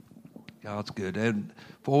God's good. And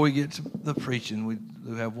before we get to the preaching, we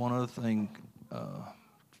do have one other thing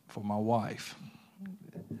for my wife.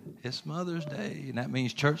 It's Mother's Day, and that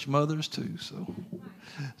means church mothers too.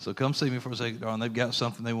 So come see me for a second, darling. They've got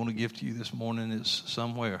something they want to give to you this morning. It's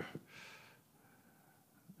somewhere.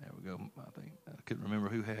 There we go. I couldn't remember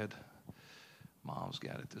who had. Mom's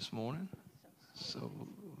got it this morning. So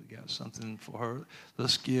we got something for her.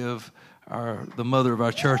 Let's give the mother of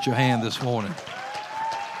our church a hand this morning.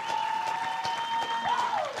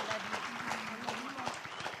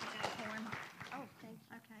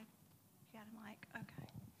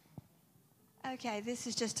 Okay, this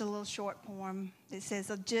is just a little short poem. It says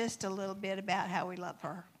just a little bit about how we love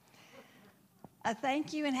her. A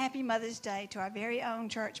thank you and happy Mother's Day to our very own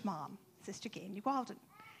church mom, Sister Candy Walden.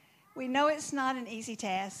 We know it's not an easy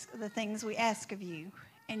task, the things we ask of you,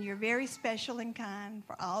 and you're very special and kind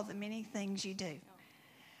for all the many things you do.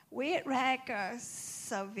 We at RAC are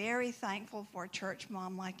so very thankful for a church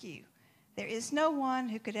mom like you. There is no one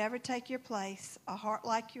who could ever take your place. A heart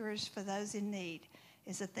like yours for those in need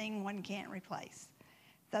is a thing one can't replace.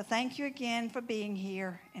 So thank you again for being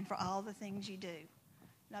here and for all the things you do.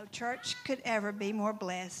 No church could ever be more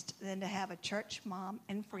blessed than to have a church mom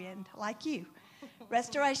and friend like you.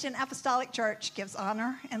 Restoration Apostolic Church gives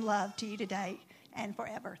honor and love to you today and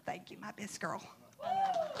forever. Thank you, my best girl.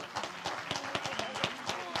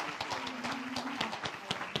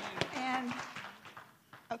 And,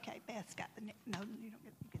 okay, Beth's got the, no, you don't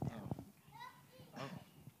get that. Oh.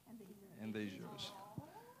 And these yours.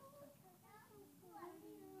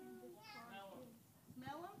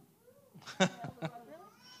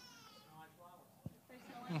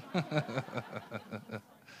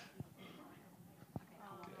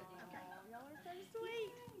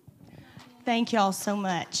 Thank y'all so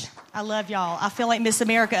much. I love y'all. I feel like Miss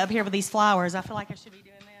America up here with these flowers. I feel like I should be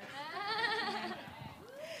doing this.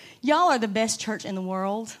 Y'all are the best church in the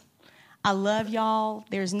world. I love y'all.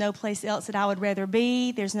 There's no place else that I would rather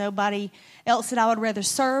be. There's nobody else that I would rather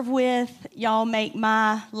serve with. Y'all make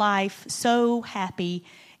my life so happy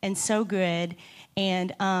and so good.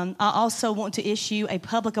 And I also want to issue a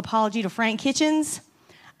public apology to Frank Kitchens.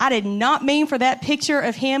 I did not mean for that picture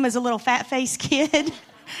of him as a little fat-faced kid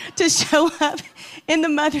to show up in the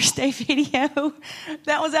Mother's Day video.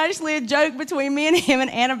 That was actually a joke between me and him and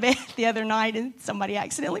Annabeth the other night, and somebody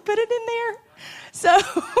accidentally put it in there. So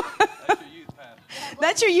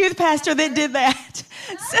that's your youth pastor that did that.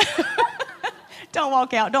 So, don't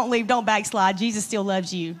walk out. Don't leave. Don't backslide. Jesus still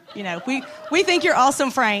loves you. You know, we think you're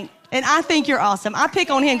awesome, Frank, and I think you're awesome. I pick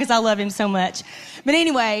on him because I love him so much. But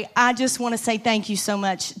anyway, I just want to say thank you so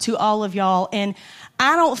much to all of y'all. And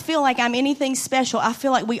I don't feel like I'm anything special. I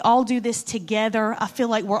feel like we all do this together. I feel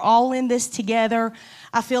like we're all in this together.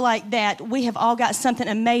 I feel like that we have all got something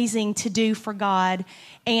amazing to do for God.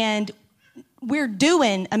 And we're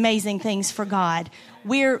doing amazing things for God.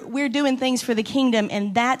 We're doing things for the kingdom,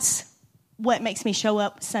 and that's what makes me show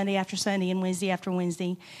up Sunday after Sunday and Wednesday after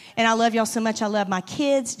Wednesday. And I love y'all so much. I love my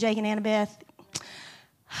kids, Jake and Annabeth.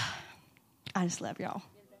 I just love y'all.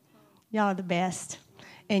 Y'all are the best.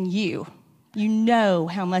 And you know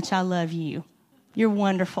how much I love you. You're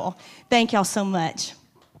wonderful. Thank y'all so much.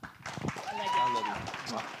 I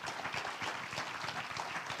love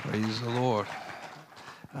you. Praise the Lord.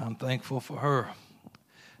 I'm thankful for her,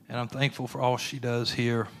 and I'm thankful for all she does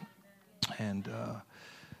here. And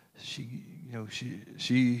she's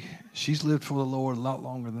lived for the Lord a lot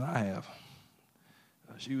longer than I have.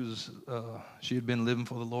 She had been living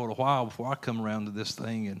for the Lord a while before I come around to this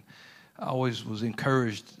thing, and I always was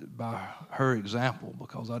encouraged by her example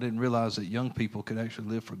because I didn't realize that young people could actually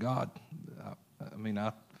live for God.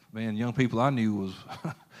 Young people I knew was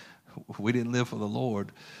we didn't live for the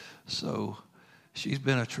Lord. So she's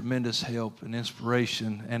been a tremendous help and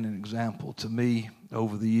inspiration and an example to me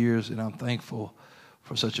over the years, and I'm thankful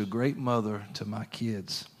for such a great mother to my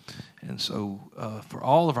kids. And so for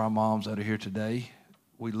all of our moms that are here today,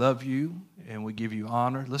 we love you and we give you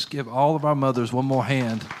honor. Let's give all of our mothers one more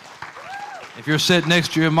hand. If you're sitting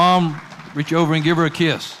next to your mom, reach over and give her a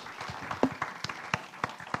kiss.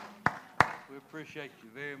 We appreciate you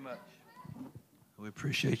very much. We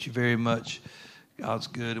appreciate you very much. God's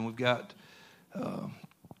good. And we've got, a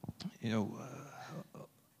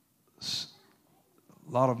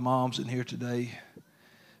lot of moms in here today.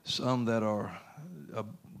 Some that are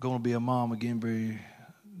going to be a mom again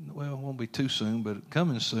won't be too soon, but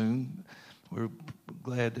coming soon. We're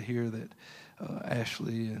glad to hear that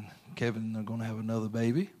Ashley and Kevin are going to have another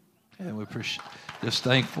baby, and we're just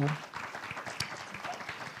thankful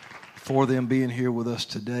for them being here with us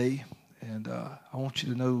today. And I want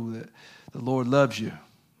you to know that the Lord loves you,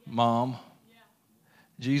 Mom.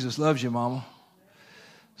 Jesus loves you, Mama.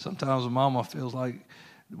 Sometimes a mama feels like,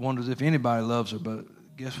 wonders if anybody loves her, but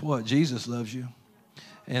guess what? Jesus loves you.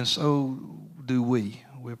 And so do we.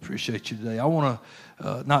 We appreciate you today. I want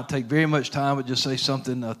to not take very much time, but just say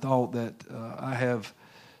something, a thought that I have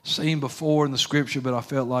seen before in the Scripture, but I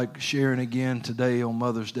felt like sharing again today on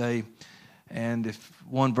Mother's Day. And if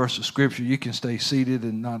one verse of Scripture, you can stay seated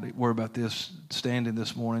and not worry about this standing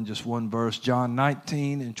this morning, just one verse. John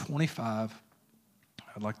 19:25.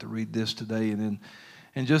 I'd like to read this today and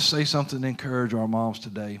just say something to encourage our moms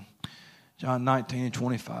today. John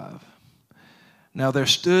 19:25. Now there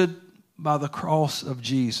stood by the cross of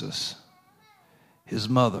Jesus his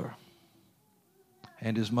mother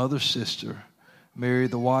and his mother's sister, Mary,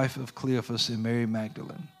 the wife of Cleophas, and Mary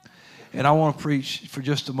Magdalene. And I want to preach for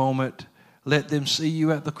just a moment, let them see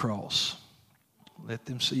you at the cross. Let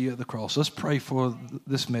them see you at the cross. Let's pray for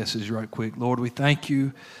this message right quick. Lord, we thank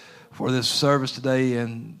you for this service today,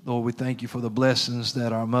 and Lord, we thank you for the blessings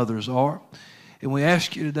that our mothers are. And we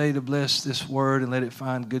ask you today to bless this word and let it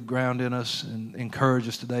find good ground in us and encourage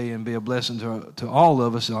us today and be a blessing to all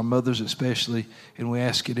of us, our mothers especially. And we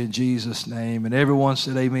ask it in Jesus' name. And everyone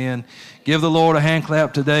said amen. Give the Lord a hand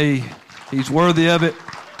clap today. He's worthy of it.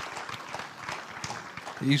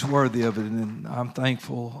 He's worthy of it. And I'm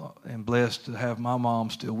thankful and blessed to have my mom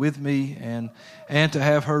still with me and to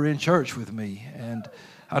have her in church with me. And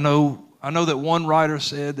I know that one writer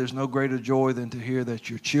said there's no greater joy than to hear that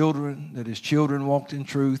his children walked in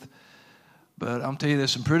truth. But I'm telling you,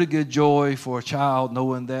 there's some pretty good joy for a child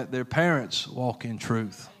knowing that their parents walk in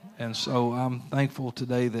truth. And so I'm thankful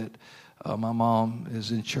today that my mom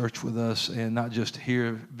is in church with us, and not just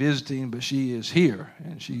here visiting, but she is here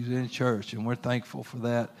and she's in church. And we're thankful for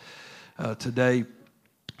that today.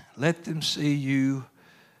 Let them see you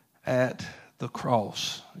at the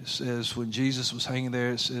cross. It says when Jesus was hanging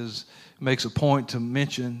there, it makes a point to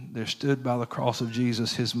mention there stood by the cross of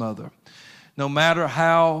Jesus his mother. No matter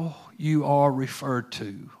how you are referred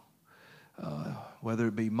to, whether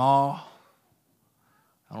it be Ma,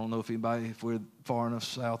 I don't know if we're far enough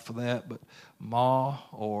south for that, but Ma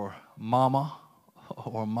or Mama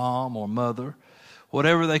or Mom or Mother,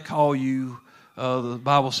 whatever they call you, the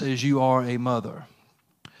Bible says you are a mother.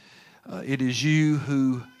 It is you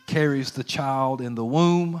who carries the child in the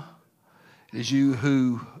womb. It is you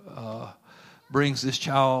who brings this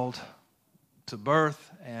child to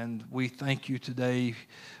birth, and we thank you today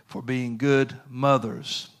for being good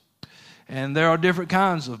mothers. And there are different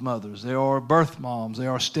kinds of mothers. There are birth moms,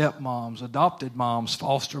 there are stepmoms, adopted moms,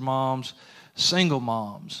 foster moms, single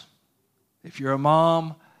moms. If you're a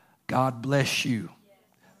mom, God bless you,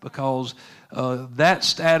 because that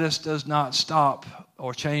status does not stop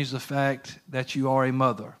or change the fact that you are a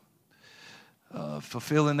mother.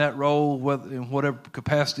 Fulfilling that role, in whatever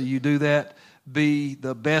capacity you do that, be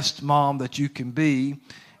the best mom that you can be.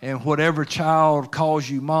 And whatever child calls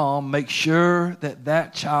you mom, make sure that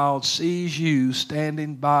that child sees you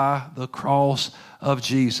standing by the cross of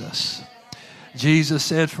Jesus. Jesus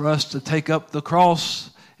said for us to take up the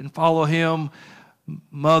cross and follow him.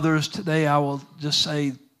 Mothers, today I will just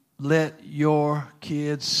say, let your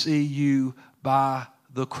kids see you by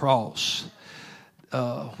the cross.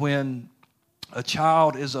 When a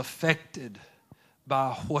child is affected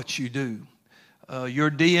by what you do,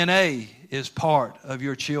 your DNA is part of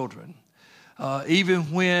your children. Even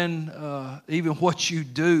what you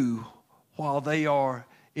do while they are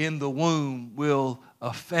in the womb will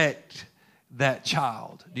affect that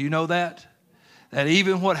child. Do you know that? That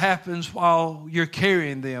even what happens while you're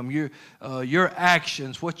carrying them, your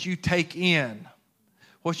actions, what you take in,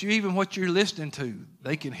 what you're listening to,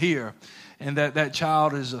 they can hear. And that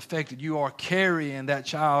child is affected. You are carrying that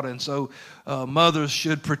child. And so mothers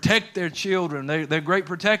should protect their children. They're great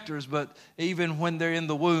protectors, but even when they're in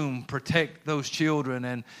the womb, protect those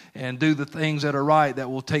children and do the things that are right, that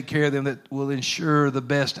will take care of them, that will ensure the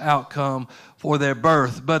best outcome for their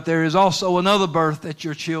birth. But there is also another birth that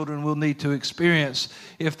your children will need to experience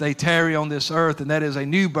if they tarry on this earth, and that is a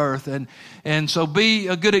new birth. And so be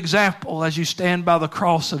a good example as you stand by the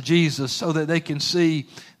cross of Jesus, so that they can see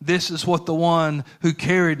this is what the one who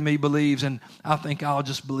carried me believes, and I think I'll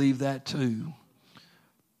just believe that too.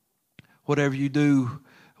 Whatever you do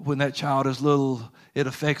when that child is little, it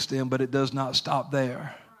affects them, but it does not stop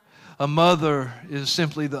there. A mother is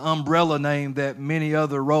simply the umbrella name that many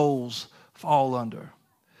other roles fall under,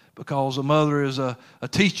 because a mother is a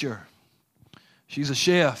teacher. She's a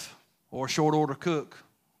chef or a short order cook.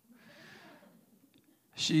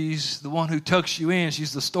 She's the one who tucks you in.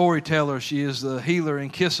 She's the storyteller. She is the healer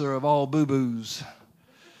and kisser of all boo-boos.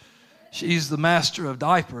 She's the master of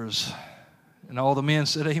diapers. And all the men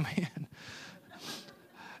said amen.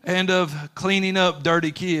 and of cleaning up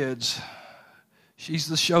dirty kids. She's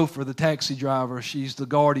the chauffeur, the taxi driver. She's the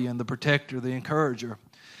guardian, the protector, the encourager.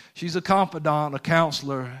 She's a confidant, a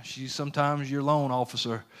counselor. She's sometimes your loan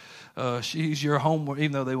officer. She's your homework,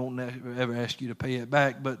 even though they won't ever ask you to pay it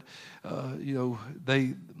back. But,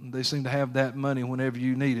 they seem to have that money whenever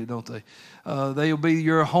you need it, don't they? They'll be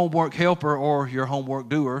your homework helper or your homework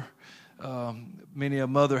doer. Many a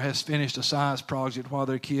mother has finished a science project while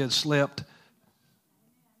their kids slept.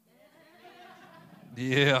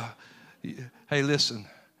 Yeah. Hey, listen.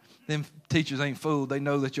 Them teachers ain't fooled. They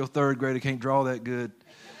know that your third grader can't draw that good.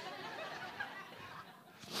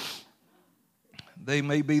 They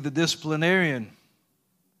may be the disciplinarian.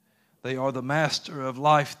 They are the master of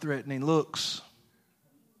life-threatening looks.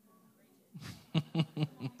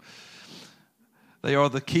 They are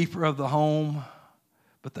the keeper of the home,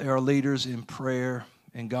 but they are leaders in prayer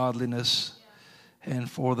and godliness and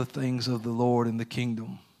for the things of the Lord and the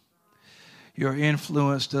kingdom. Your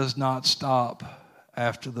influence does not stop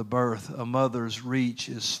after the birth. A mother's reach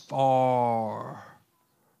is far-reaching.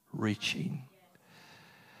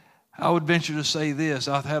 I would venture to say this.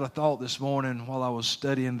 I've had a thought this morning while I was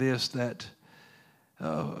studying this that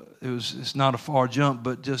it's not a far jump,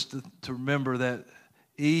 but just to remember that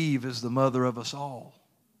Eve is the mother of us all.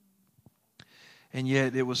 And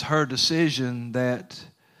yet it was her decision that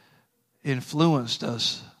influenced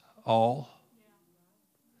us all.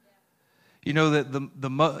 You know that the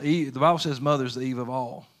Bible says mother is the Eve of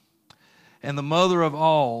all. And the mother of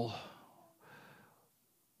all,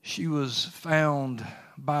 she was found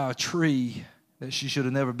by a tree that she should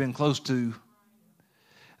have never been close to,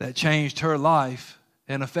 that changed her life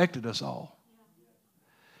and affected us all.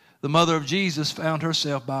 The mother of Jesus found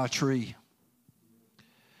herself by a tree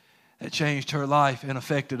that changed her life and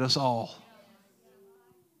affected us all.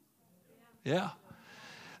 Yeah.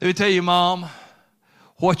 Let me tell you, Mom,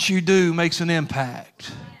 what you do makes an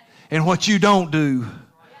impact, and what you don't do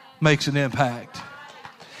makes an impact.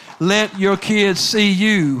 Let your kids see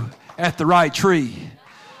you at the right tree.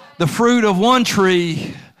 The fruit of one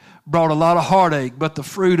tree brought a lot of heartache, but the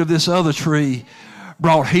fruit of this other tree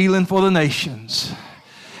brought healing for the nations.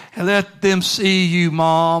 And let them see you,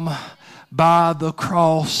 Mom, by the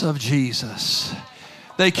cross of Jesus.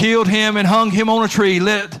 They killed him and hung him on a tree.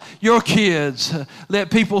 Let your kids,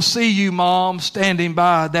 let people see you, Mom, standing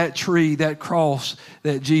by that tree, that cross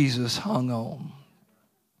that Jesus hung on.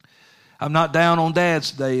 I'm not down on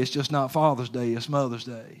Dad's Day. It's just not Father's Day. It's Mother's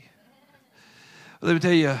Day. Let me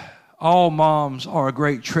tell you, all moms are a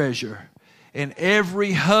great treasure. And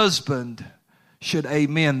every husband should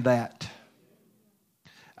amen that.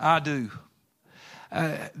 I do.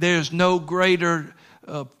 There's no greater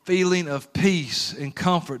feeling of peace and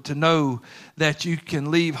comfort to know that you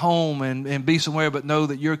can leave home and be somewhere, but know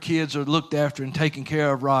that your kids are looked after and taken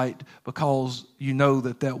care of right, because you know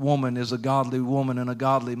that that woman is a godly woman and a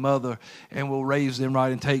godly mother and will raise them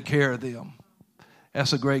right and take care of them.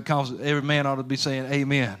 That's a great concept. Every man ought to be saying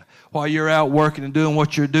amen. While you're out working and doing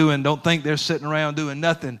what you're doing, don't think they're sitting around doing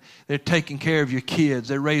nothing. They're taking care of your kids.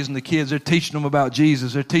 They're raising the kids. They're teaching them about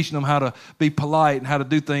Jesus. They're teaching them how to be polite and how to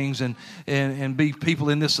do things and be people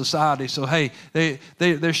in this society. So, hey,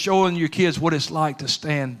 they're showing your kids what it's like to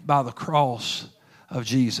stand by the cross of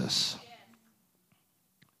Jesus.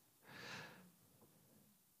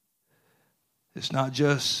 It's not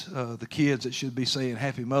just the kids that should be saying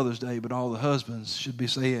Happy Mother's Day, but all the husbands should be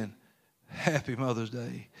saying Happy Mother's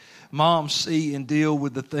Day. Moms see and deal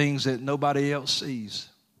with the things that nobody else sees.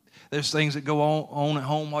 There's things that go on at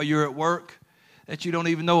home while you're at work that you don't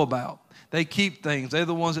even know about. They keep things. They're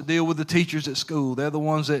the ones that deal with the teachers at school. They're the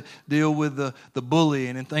ones that deal with the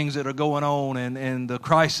bullying and things that are going on and the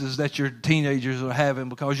crisis that your teenagers are having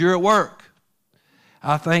because you're at work.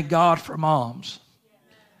 I thank God for moms.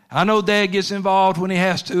 I know Dad gets involved when he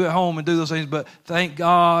has to at home and do those things, but thank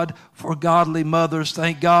God for godly mothers.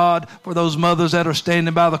 Thank God for those mothers that are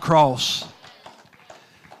standing by the cross.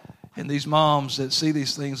 And these moms that see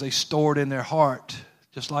these things, they store it in their heart,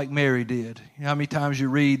 just like Mary did. You know how many times you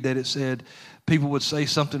read that it said people would say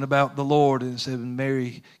something about the Lord, and it said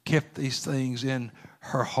Mary kept these things in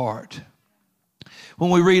her heart. When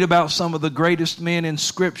we read about some of the greatest men in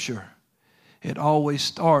Scripture, it always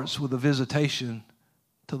starts with a visitation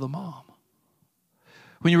to the mom.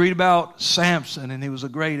 When you read about Samson, and he was a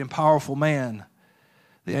great and powerful man,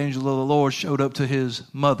 the angel of the Lord showed up to his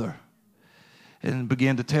mother and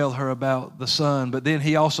began to tell her about the son. But then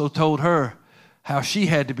he also told her how she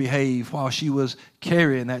had to behave while she was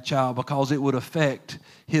carrying that child, because it would affect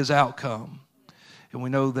his outcome. And we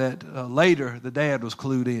know that later the dad was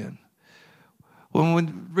clued in. When we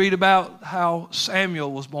read about how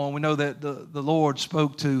Samuel was born, we know that the Lord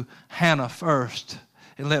spoke to Hannah first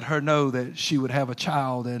and let her know that she would have a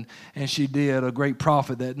child, and she did, a great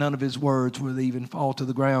prophet, that none of his words would even fall to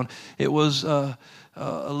the ground. It was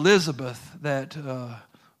Elizabeth that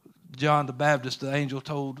John the Baptist, the angel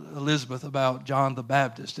told Elizabeth about John the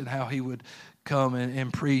Baptist and how he would come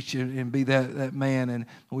and preach and be that man. And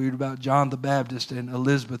we read about John the Baptist and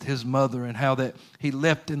Elizabeth, his mother, and how that he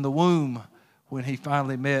leapt in the womb when he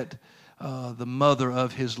finally met the mother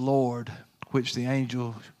of his Lord, which the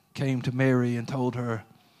angel came to Mary and told her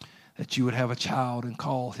that you would have a child and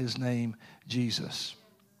call his name Jesus.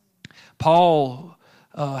 Paul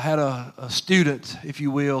had a student, if you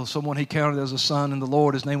will, someone he counted as a son in the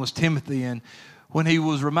Lord. His name was Timothy, and when he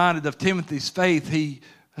was reminded of Timothy's faith, he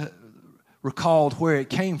recalled where it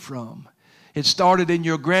came from. It started in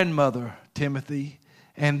your grandmother, Timothy,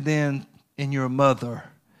 and then in your mother.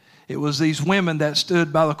 It was these women that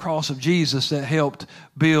stood by the cross of Jesus that helped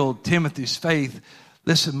build Timothy's faith.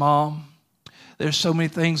 Listen, Mom, there's so many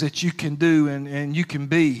things that you can do and you can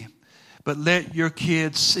be, but let your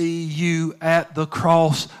kids see you at the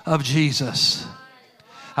cross of Jesus.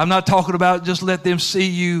 I'm not talking about just let them see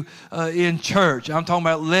you in church. I'm talking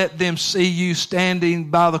about let them see you standing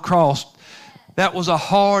by the cross. That was a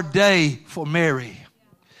hard day for Mary.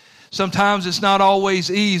 Sometimes it's not always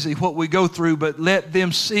easy what we go through, but let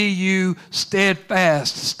them see you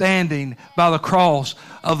steadfast, standing by the cross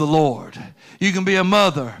of the Lord. You can be a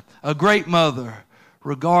mother, a great mother,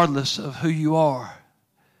 regardless of who you are.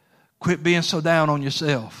 Quit being so down on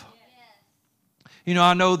yourself. You know,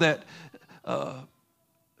 I know that,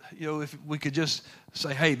 if we could just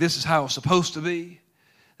say, hey, this is how it's supposed to be,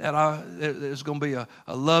 that there's going to be a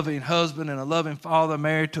loving husband and a loving father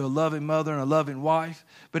married to a loving mother and a loving wife.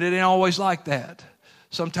 But it ain't always like that.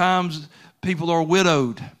 Sometimes people are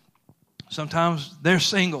widowed. Sometimes they're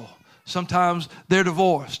single. Sometimes they're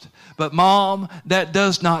divorced. But Mom, that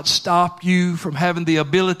does not stop you from having the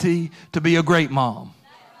ability to be a great mom.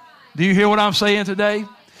 Do you hear what I'm saying today?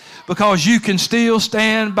 Because you can still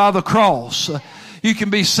stand by the cross. You can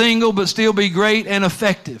be single but still be great and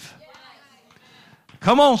effective.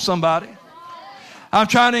 Come on, somebody. I'm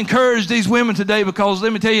trying to encourage these women today because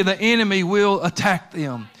let me tell you, the enemy will attack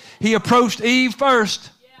them. He approached Eve first.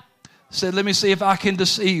 Said, let me see if I can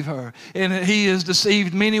deceive her. And he has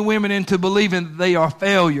deceived many women into believing that they are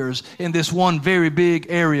failures in this one very big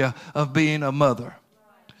area of being a mother.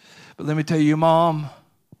 But let me tell you, Mom,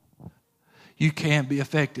 you can be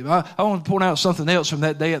effective. I want to point out something else from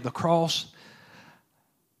that day at the cross.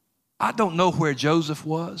 I don't know where Joseph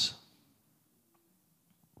was.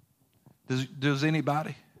 Does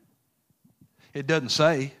anybody? It doesn't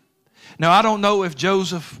say. Now, I don't know if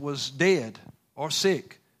Joseph was dead or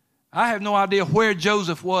sick. I have no idea where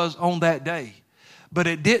Joseph was on that day. But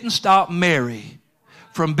it didn't stop Mary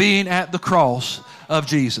from being at the cross of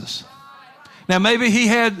Jesus. Now, maybe he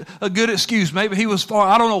had a good excuse. Maybe he was far.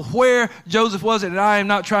 I don't know where Joseph was, and I am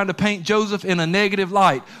not trying to paint Joseph in a negative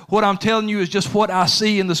light. What I'm telling you is just what I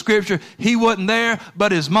see in the Scripture. He wasn't there,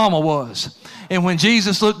 but his mama was. And when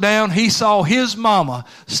Jesus looked down, he saw his mama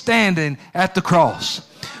standing at the cross.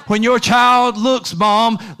 When your child looks,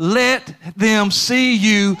 Mom, let them see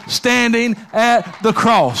you standing at the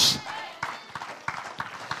cross.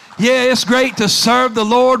 Yeah, it's great to serve the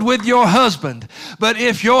Lord with your husband. But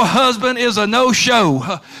if your husband is a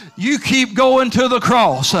no-show, you keep going to the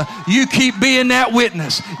cross. You keep being that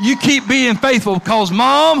witness. You keep being faithful because,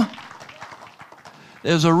 Mom,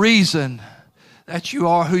 there's a reason that you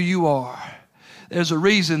are who you are. There's a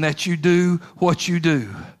reason that you do what you do.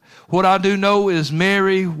 What I do know is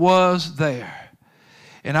Mary was there.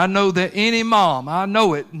 And I know that any mom, I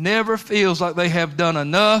know it, never feels like they have done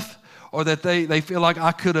enough, or that they feel like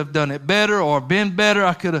I could have done it better or been better.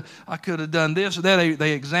 I could have done this or that.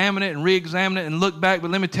 They examine it and re-examine it and look back.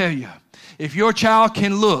 But let me tell you, if your child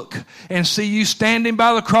can look and see you standing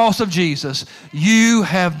by the cross of Jesus, you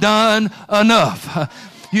have done enough.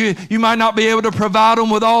 You might not be able to provide them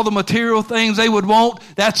with all the material things they would want.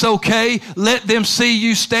 That's okay. Let them see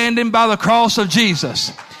you standing by the cross of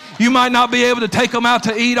Jesus. You might not be able to take them out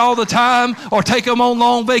to eat all the time or take them on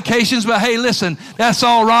long vacations, but hey, listen, that's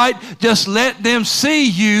all right. Just let them see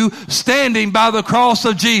you standing by the cross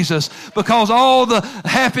of Jesus, because all the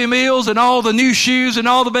Happy Meals and all the new shoes and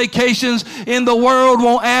all the vacations in the world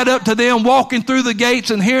won't add up to them walking through the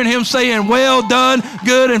gates and hearing him saying, well done,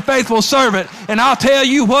 good and faithful servant. And I'll tell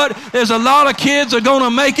you what, there's a lot of kids are going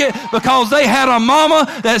to make it because they had a mama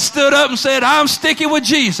that stood up and said, I'm sticking with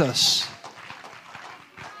Jesus.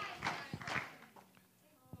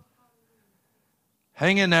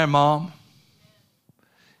 Hang in there, Mom.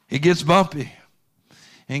 It gets bumpy.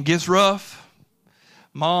 and gets rough.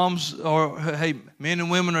 Moms men and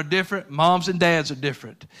women are different. Moms and dads are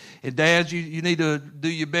different. And dads, you need to do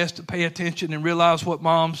your best to pay attention and realize what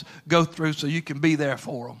moms go through so you can be there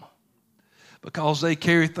for them. Because they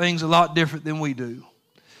carry things a lot different than we do.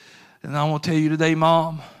 And I want to tell you today,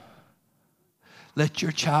 Mom, let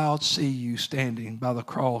your child see you standing by the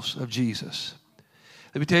cross of Jesus.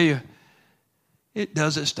 Let me tell you, it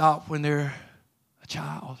doesn't stop when they're a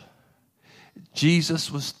child.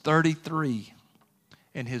 Jesus was 33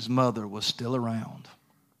 and his mother was still around.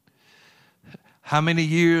 How many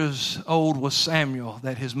years old was Samuel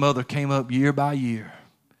that his mother came up year by year?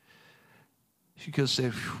 She could have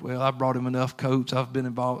said, well, I brought him enough coats. I've been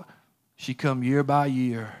involved. She come year by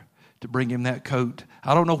year to bring him that coat.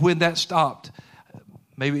 I don't know when that stopped.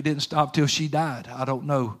 Maybe it didn't stop till she died. I don't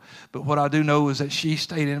know. But what I do know is that she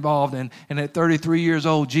stayed involved. And at 33 years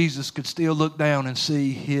old, Jesus could still look down and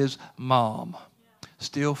see his mom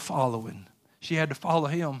still following. She had to follow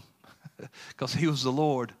him because he was the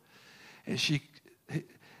Lord. And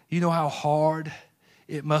you know how hard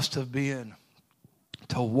it must have been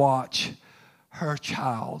to watch her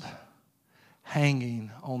child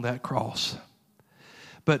hanging on that cross.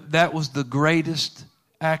 But that was the greatest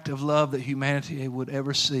act of love that humanity would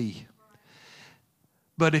ever see.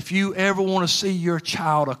 But if you ever want to see your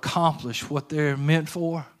child accomplish what they're meant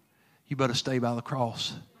for, you better stay by the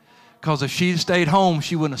cross. Because if she'd stayed home,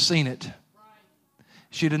 she wouldn't have seen it.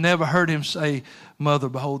 She'd have never heard him say, Mother,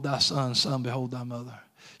 behold thy son, son, behold thy mother.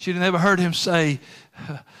 She'd have never heard him say,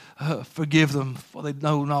 forgive them, for they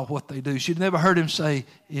know not what they do. She'd never heard him say,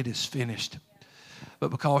 it is finished. But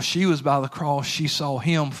because she was by the cross, she saw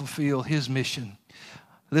him fulfill his mission.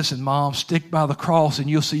 Listen, Mom, stick by the cross and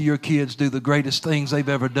you'll see your kids do the greatest things they've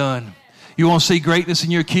ever done. You want to see greatness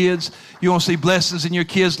in your kids? You want to see blessings in your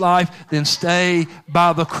kids' life? Then stay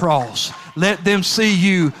by the cross. Let them see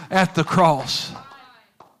you at the cross.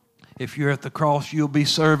 If you're at the cross, you'll be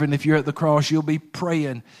serving. If you're at the cross, you'll be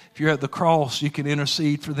praying. If you're at the cross, you can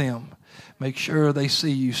intercede for them. Make sure they see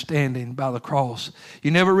you standing by the cross. You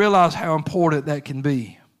never realize how important that can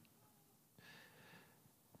be.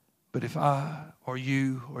 But if I or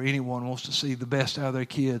you or anyone wants to see the best out of their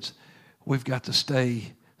kids, we've got to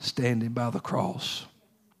stay standing by the cross.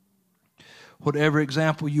 Whatever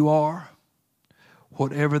example you are,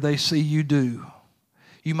 whatever they see you do,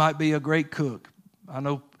 you might be a great cook. I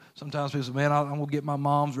know sometimes people say, man, I'm going to get my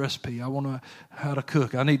mom's recipe. I want to know how to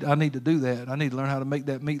cook. I need to do that. I need to learn how to make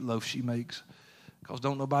that meatloaf she makes. Because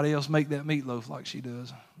don't nobody else make that meatloaf like she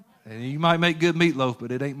does. And you might make good meatloaf,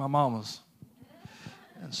 but it ain't my mama's.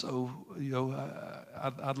 And so,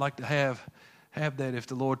 I'd like to have that if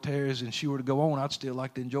the Lord tarries and she were to go on. I'd still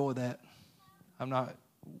like to enjoy that. I'm not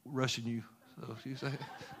rushing you. So you say.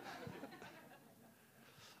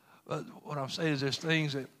 But what I'm saying is there's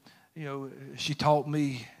things that, she taught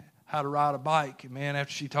me how to ride a bike. And man,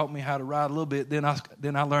 after she taught me how to ride a little bit, then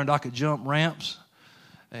I learned I could jump ramps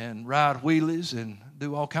and ride wheelies and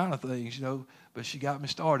do all kind of things, But she got me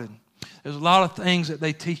started. There's a lot of things that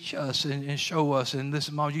they teach us and show us. And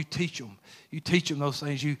listen, Mom, you teach them. You teach them those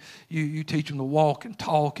things. You teach them to walk and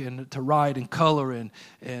talk and to write and color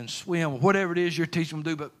and swim. Whatever it is you're teaching them to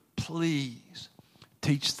do. But please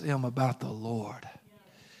teach them about the Lord.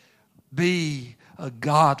 Be a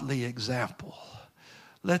godly example.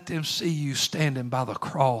 Let them see you standing by the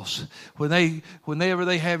cross. Whenever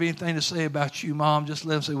they have anything to say about you, Mom, just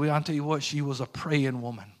let them say, well, I'll tell you what, she was a praying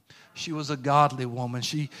woman. She was a godly woman.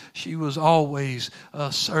 She was always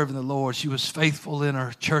serving the Lord. She was faithful in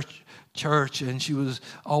her church, and she was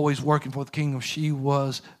always working for the kingdom. She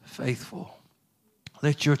was faithful.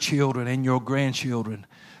 Let your children and your grandchildren,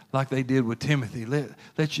 like they did with Timothy,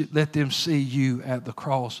 let them see you at the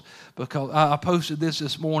cross. Because I posted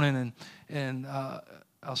this morning, and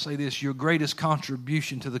I'll say this: your greatest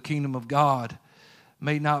contribution to the kingdom of God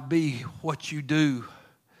may not be what you do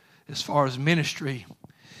as far as ministry,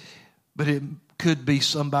 but it could be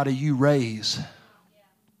somebody you raise.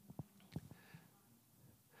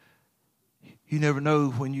 You never know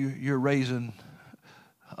when you're raising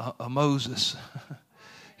a Moses.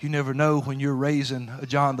 You never know when you're raising a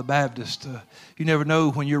John the Baptist. You never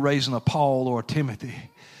know when you're raising a Paul or a Timothy.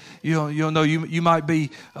 You might be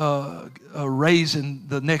raising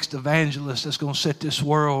the next evangelist that's going to set this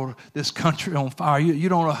world, this country on fire. You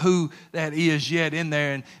don't know who that is yet in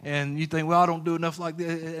there, and you think, well, I don't do enough like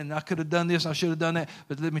this, and I could have done this, I should have done that.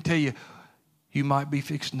 But let me tell you, you might be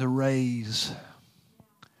fixing to raise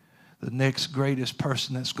the next greatest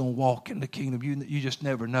person that's going to walk in the kingdom. You just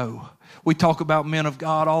never know. We talk about men of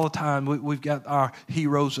God all the time. We've got our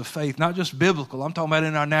heroes of faith, not just biblical. I'm talking about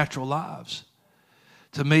in our natural lives.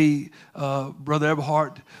 To me, Brother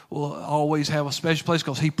Eberhard will always have a special place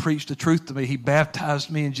because he preached the truth to me. He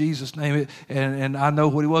baptized me in Jesus' name, and I know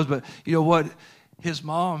what he was. But you know what? His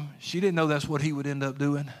mom, she didn't know that's what he would end up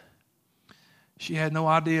doing. She had no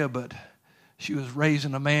idea, but she was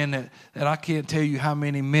raising a man that I can't tell you how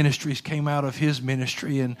many ministries came out of his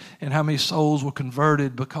ministry and how many souls were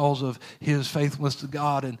converted because of his faithfulness to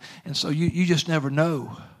God. And so you just never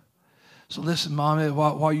know. So listen, Mom,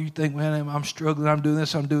 while you think, man, I'm struggling, I'm doing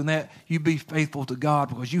this, I'm doing that, you be faithful to God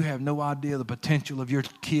because you have no idea the potential of your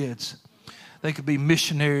kids. They could be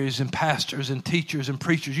missionaries and pastors and teachers and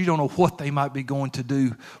preachers. You don't know what they might be going to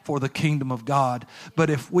do for the kingdom of God. But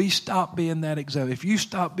if we stop being that example, if you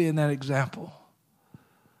stop being that example,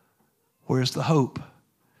 where's the hope?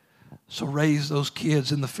 So raise those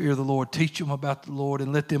kids in the fear of the Lord. Teach them about the Lord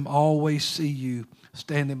and let them always see you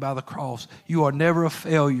standing by the cross. You are never a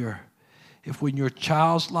failure. If when your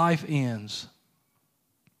child's life ends,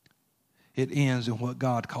 it ends in what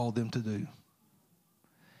God called them to do.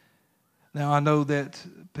 Now, I know that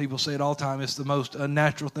people say it all the time, it's the most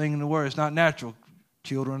unnatural thing in the world. It's not natural.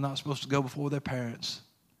 Children are not supposed to go before their parents.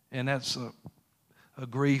 And that's a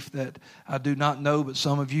grief that I do not know, but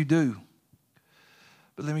some of you do.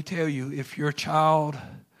 But let me tell you, if your child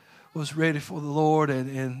was ready for the Lord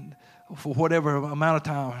and for whatever amount of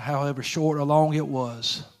time, however short or long it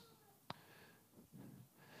was,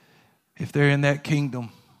 if they're in that kingdom,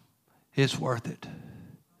 it's worth it.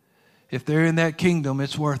 If they're in that kingdom,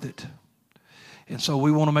 it's worth it. And so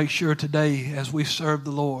we want to make sure today, as we serve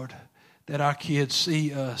the Lord, that our kids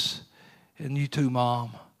see us, and you too,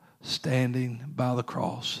 Mom, standing by the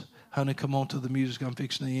cross. Honey, come on to the music. I'm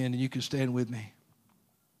fixing to end, and you can stand with me.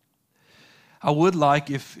 I would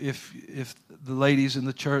like if the ladies in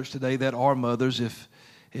the church today that are mothers,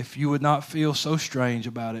 if you would not feel so strange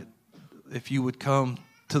about it, if you would come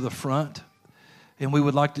to the front, and we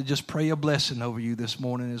would like to just pray a blessing over you this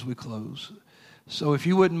morning as we close. So if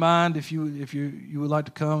you wouldn't mind, if you would like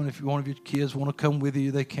to come, and if one of your kids want to come with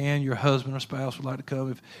you, they can. Your husband or spouse would like to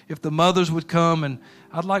come. If the mothers would come, and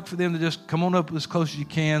I'd like for them to just come on up as close as you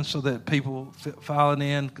can so that people filing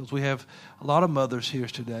in, because we have a lot of mothers here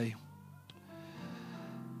today.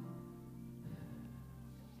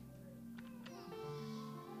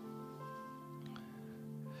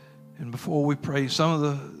 And before we pray, some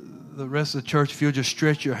of the rest of the church, if you'll just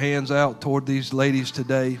stretch your hands out toward these ladies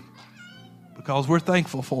today, because we're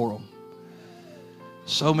thankful for them.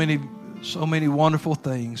 So many wonderful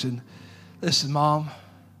things. And listen, Mom,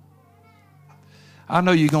 I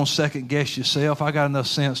know you're going to second guess yourself. I got enough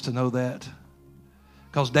sense to know that,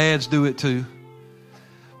 because dads do it too.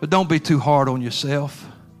 But don't be too hard on yourself.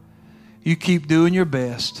 You keep doing your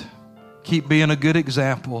best. Keep being a good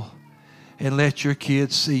example. And let your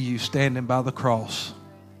kids see you standing by the cross.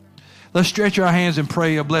 Let's stretch our hands and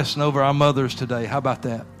pray a blessing over our mothers today. How about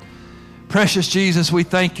that? Precious Jesus, we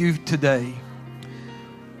thank you today,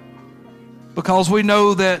 because we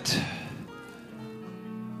know that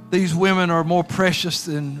these women are more precious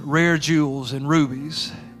than rare jewels and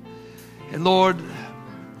rubies. And Lord,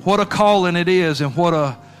 what a calling it is, and what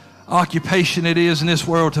a occupation it is in this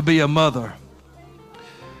world to be a mother.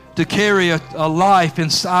 To carry a life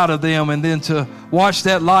inside of them, and then to watch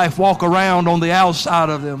that life walk around on the outside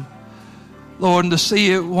of them. Lord, and to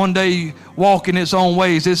see it one day walk in its own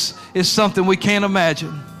ways, it's something we can't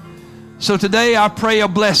imagine. So today I pray a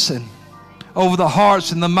blessing over the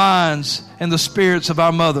hearts and the minds and the spirits of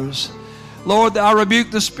our mothers. Lord, I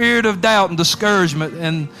rebuke the spirit of doubt and discouragement,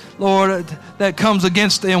 and Lord, that comes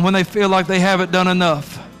against them when they feel like they haven't done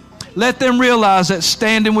enough. Let them realize that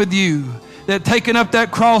standing with you, that taking up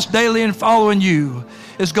that cross daily and following you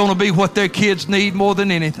is going to be what their kids need more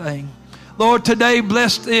than anything. Lord, today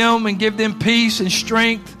bless them and give them peace and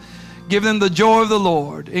strength. Give them the joy of the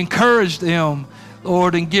Lord. Encourage them,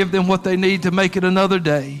 Lord, and give them what they need to make it another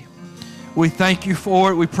day. We thank you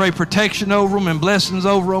for it. We pray protection over them and blessings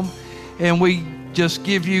over them. And we just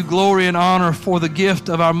give you glory and honor for the gift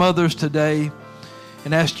of our mothers today,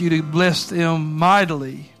 and ask you to bless them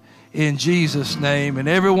mightily in Jesus' name. And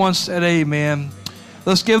everyone said amen.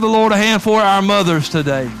 Let's give the Lord a hand for our mothers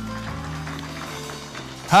today.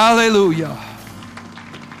 Hallelujah.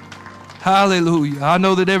 Hallelujah. I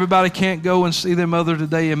know that everybody can't go and see their mother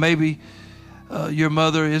today, and maybe your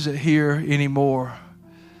mother isn't here anymore.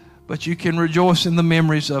 But you can rejoice in the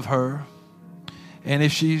memories of her. And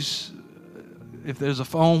if there's a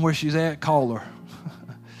phone where she's at, call her.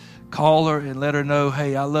 Call her and let her know,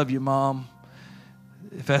 hey, I love you, Mom.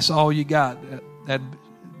 If that's all you got, let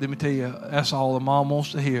me tell you, that's all a mom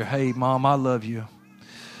wants to hear. Hey, Mom, I love you.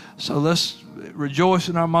 So let's rejoice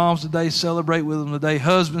in our moms today, celebrate with them today.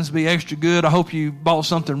 Husbands, be extra good. I hope you bought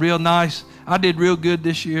something real nice. I did real good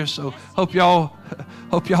this year, so hope y'all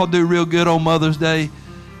do real good on Mother's Day.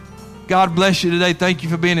 God bless you today. Thank you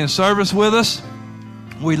for being in service with us.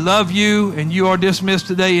 We love you, and you are dismissed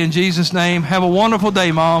today in Jesus' name. Have a wonderful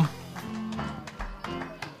day, Mom.